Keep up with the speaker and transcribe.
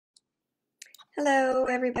Hello,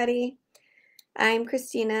 everybody. I'm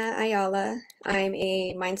Christina Ayala. I'm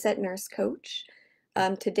a mindset nurse coach.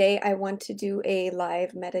 Today, I want to do a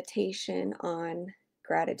live meditation on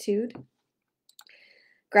gratitude.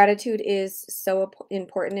 Gratitude is so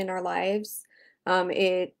important in our lives.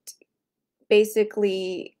 It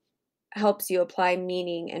basically helps you apply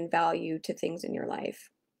meaning and value to things in your life.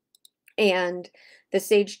 And the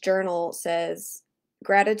Sage Journal says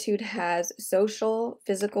gratitude has social,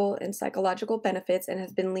 physical, and psychological benefits and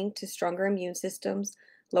has been linked to stronger immune systems,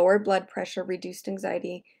 lower blood pressure, reduced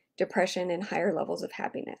anxiety, depression, and higher levels of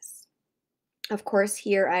happiness. Of course,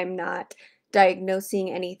 here I'm not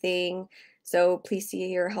diagnosing anything, so please see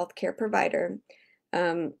your healthcare provider.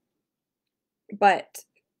 Um, but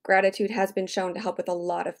gratitude has been shown to help with a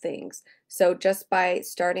lot of things. So just by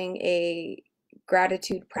starting a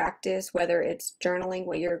gratitude practice, whether it's journaling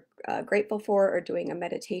what you're grateful for or doing a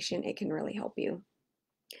meditation, it can really help you.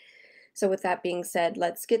 So with that being said,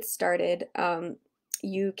 let's get started.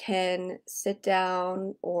 You can sit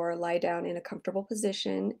down or lie down in a comfortable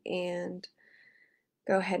position and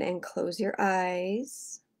go ahead and close your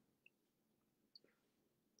eyes.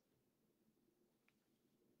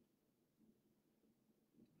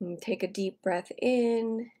 And take a deep breath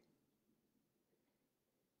in.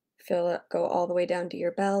 Feel it go all the way down to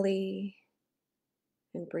your belly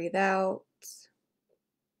and breathe out.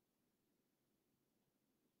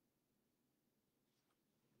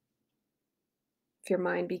 If your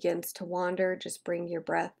mind begins to wander, just bring your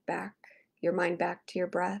breath back, your mind back to your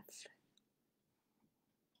breath.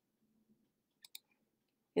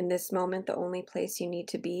 In this moment, the only place you need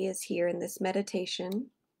to be is here in this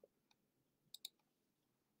meditation.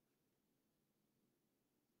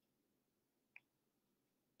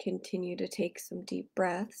 Continue to take some deep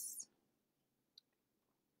breaths.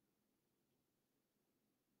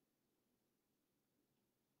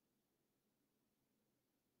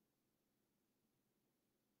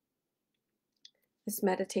 This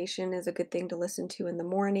meditation is a good thing to listen to in the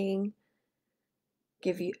morning.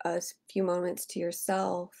 Give you a few moments to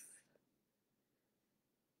yourself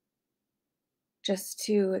just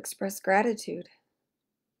to express gratitude.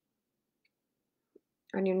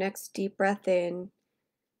 On your next deep breath in,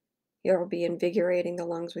 you'll be invigorating the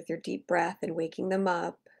lungs with your deep breath and waking them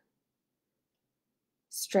up.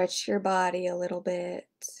 Stretch your body a little bit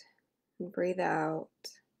and breathe out.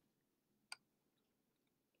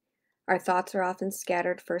 Our thoughts are often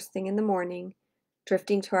scattered first thing in the morning,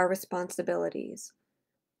 drifting to our responsibilities,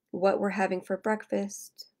 what we're having for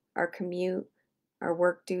breakfast, our commute, our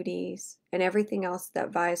work duties, and everything else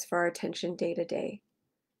that vies for our attention day to day.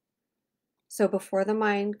 So before the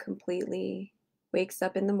mind completely wakes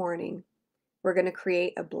up in the morning, we're going to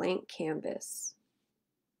create a blank canvas.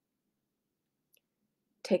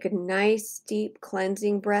 Take a nice, deep,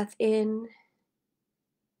 cleansing breath in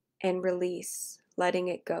and release, letting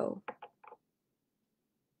it go.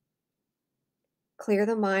 Clear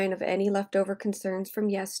the mind of any leftover concerns from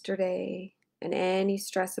yesterday and any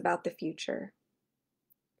stress about the future.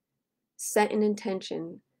 Set an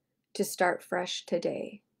intention to start fresh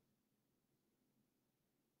today.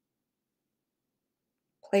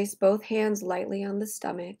 Place both hands lightly on the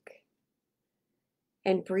stomach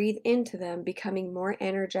and breathe into them, becoming more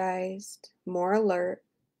energized, more alert,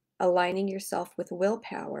 aligning yourself with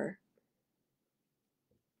willpower.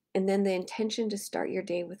 And then the intention to start your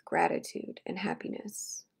day with gratitude and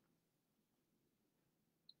happiness.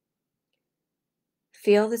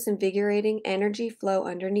 Feel this invigorating energy flow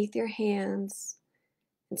underneath your hands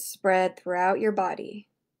and spread throughout your body.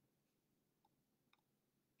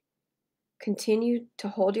 Continue to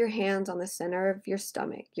hold your hands on the center of your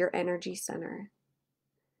stomach, your energy center.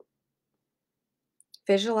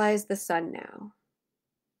 Visualize the sun now.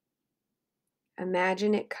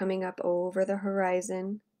 Imagine it coming up over the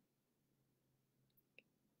horizon.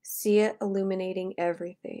 See it illuminating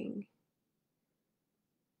everything.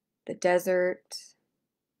 The desert,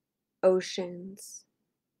 oceans,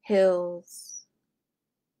 hills,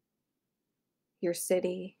 your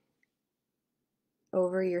city,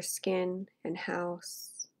 over your skin and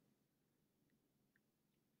house.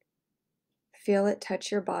 Feel it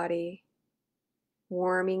touch your body,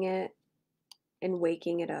 warming it and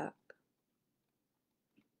waking it up.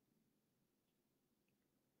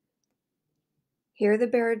 Hear the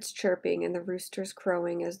birds chirping and the roosters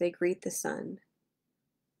crowing as they greet the sun.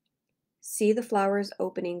 See the flowers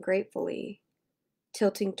opening gratefully,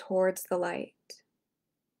 tilting towards the light.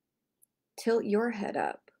 Tilt your head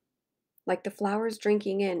up, like the flowers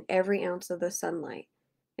drinking in every ounce of the sunlight,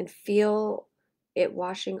 and feel it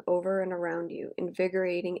washing over and around you,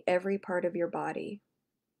 invigorating every part of your body.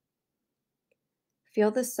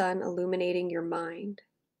 Feel the sun illuminating your mind.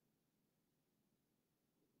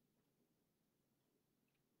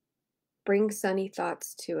 Bring sunny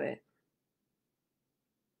thoughts to it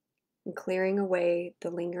and clearing away the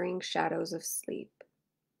lingering shadows of sleep.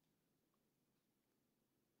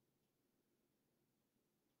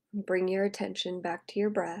 Bring your attention back to your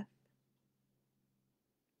breath,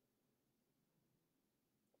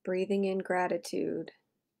 breathing in gratitude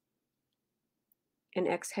and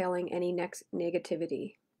exhaling any next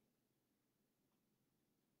negativity.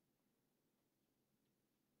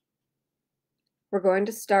 We're going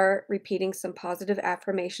to start repeating some positive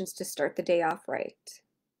affirmations to start the day off right.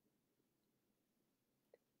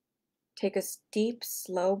 Take a deep,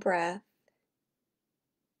 slow breath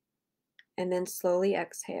and then slowly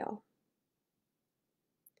exhale.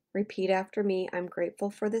 Repeat after me. I'm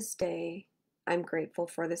grateful for this day. I'm grateful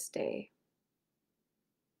for this day.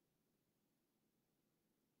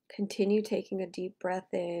 Continue taking a deep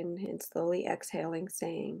breath in and slowly exhaling,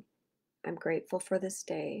 saying, I'm grateful for this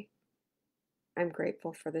day. I'm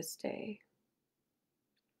grateful for this day.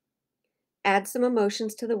 Add some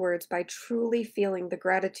emotions to the words by truly feeling the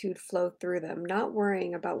gratitude flow through them, not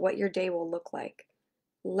worrying about what your day will look like,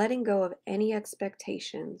 letting go of any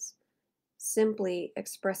expectations, simply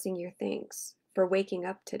expressing your thanks for waking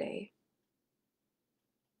up today.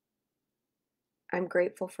 I'm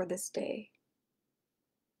grateful for this day.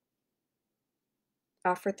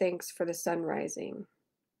 Offer thanks for the sun rising.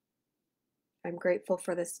 I'm grateful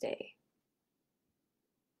for this day.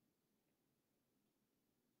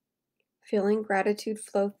 Feeling gratitude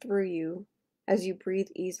flow through you as you breathe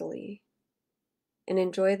easily and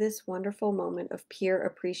enjoy this wonderful moment of pure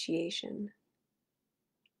appreciation.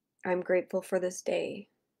 I'm grateful for this day.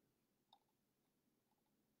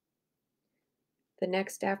 The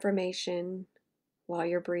next affirmation while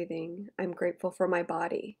you're breathing, I'm grateful for my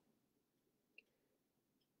body.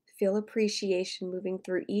 Feel appreciation moving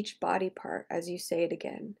through each body part as you say it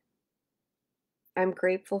again. I'm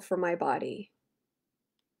grateful for my body.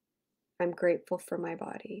 I'm grateful for my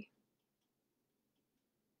body.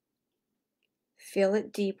 Feel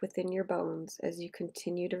it deep within your bones as you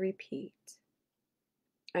continue to repeat.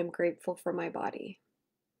 I'm grateful for my body.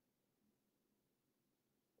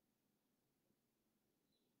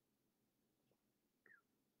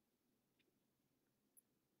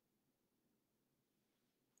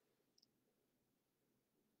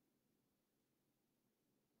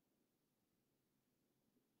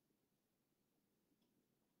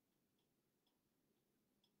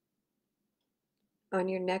 On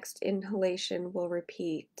your next inhalation, we'll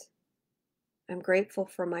repeat, I'm grateful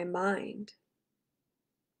for my mind.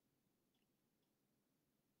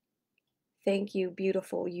 Thank you,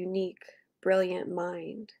 beautiful, unique, brilliant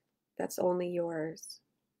mind that's only yours.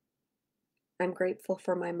 I'm grateful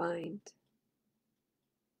for my mind.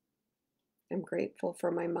 I'm grateful for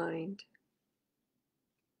my mind.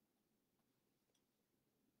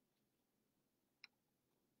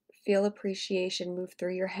 Feel appreciation move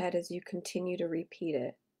through your head as you continue to repeat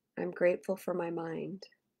it. I'm grateful for my mind.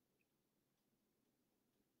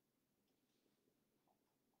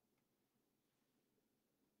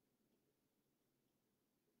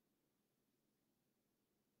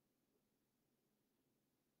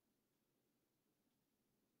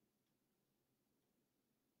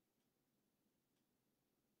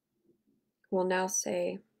 We'll now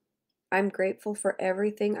say, I'm grateful for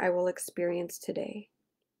everything I will experience today.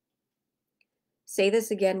 Say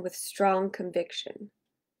this again with strong conviction.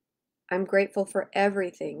 I'm grateful for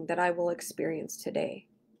everything that I will experience today,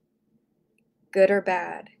 good or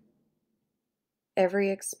bad. Every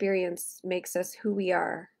experience makes us who we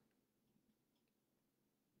are.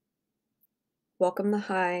 Welcome the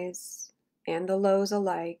highs and the lows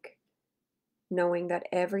alike, knowing that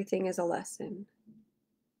everything is a lesson.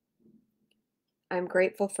 I'm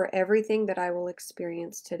grateful for everything that I will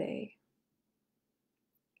experience today.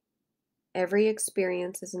 Every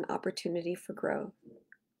experience is an opportunity for growth.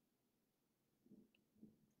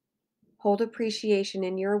 Hold appreciation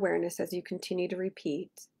in your awareness as you continue to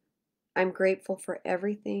repeat, I'm grateful for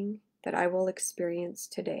everything that I will experience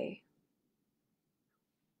today.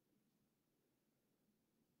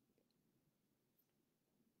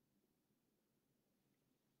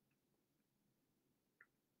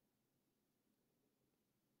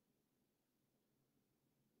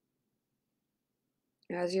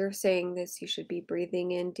 As you're saying this, you should be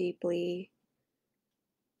breathing in deeply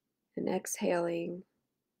and exhaling.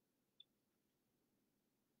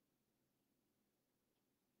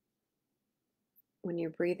 When you're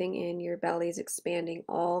breathing in, your belly's expanding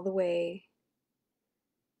all the way,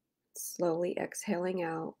 slowly exhaling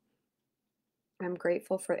out. I'm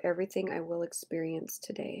grateful for everything I will experience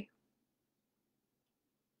today.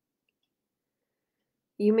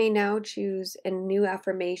 You may now choose a new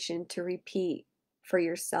affirmation to repeat for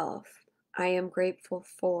yourself. I am grateful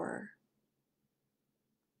for,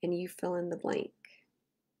 and you fill in the blank.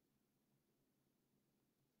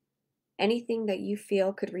 Anything that you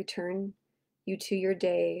feel could return you to your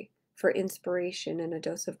day for inspiration and a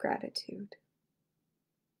dose of gratitude.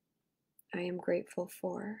 I am grateful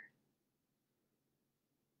for.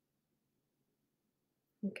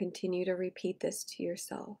 And continue to repeat this to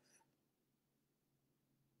yourself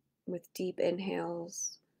with deep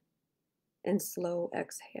inhales and slow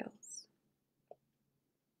exhales.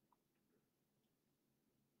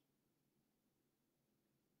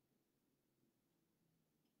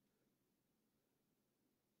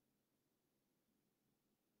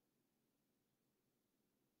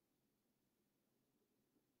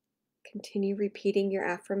 Continue repeating your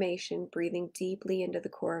affirmation, breathing deeply into the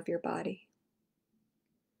core of your body.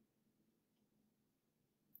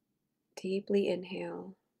 Deeply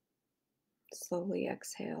inhale, slowly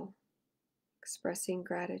exhale, expressing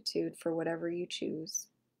gratitude for whatever you choose.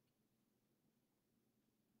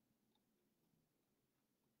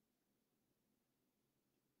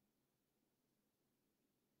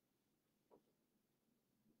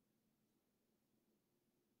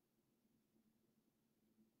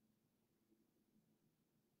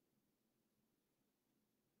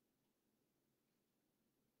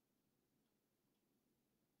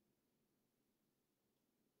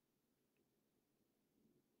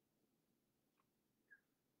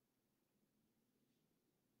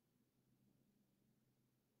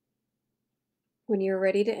 When you're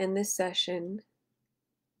ready to end this session,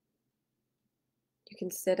 you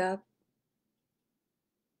can sit up,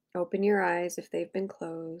 open your eyes if they've been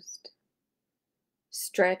closed,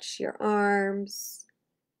 stretch your arms,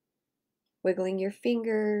 wiggling your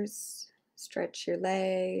fingers, stretch your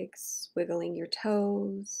legs, wiggling your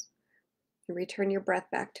toes, and return your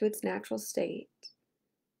breath back to its natural state.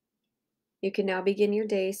 You can now begin your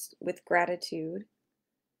day with gratitude,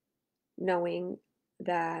 knowing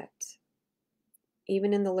that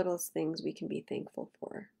even in the littlest things we can be thankful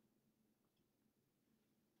for.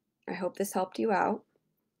 I hope this helped you out.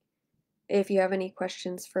 If you have any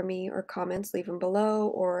questions for me or comments, leave them below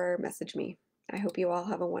or message me. I hope you all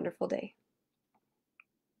have a wonderful day.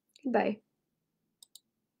 Goodbye.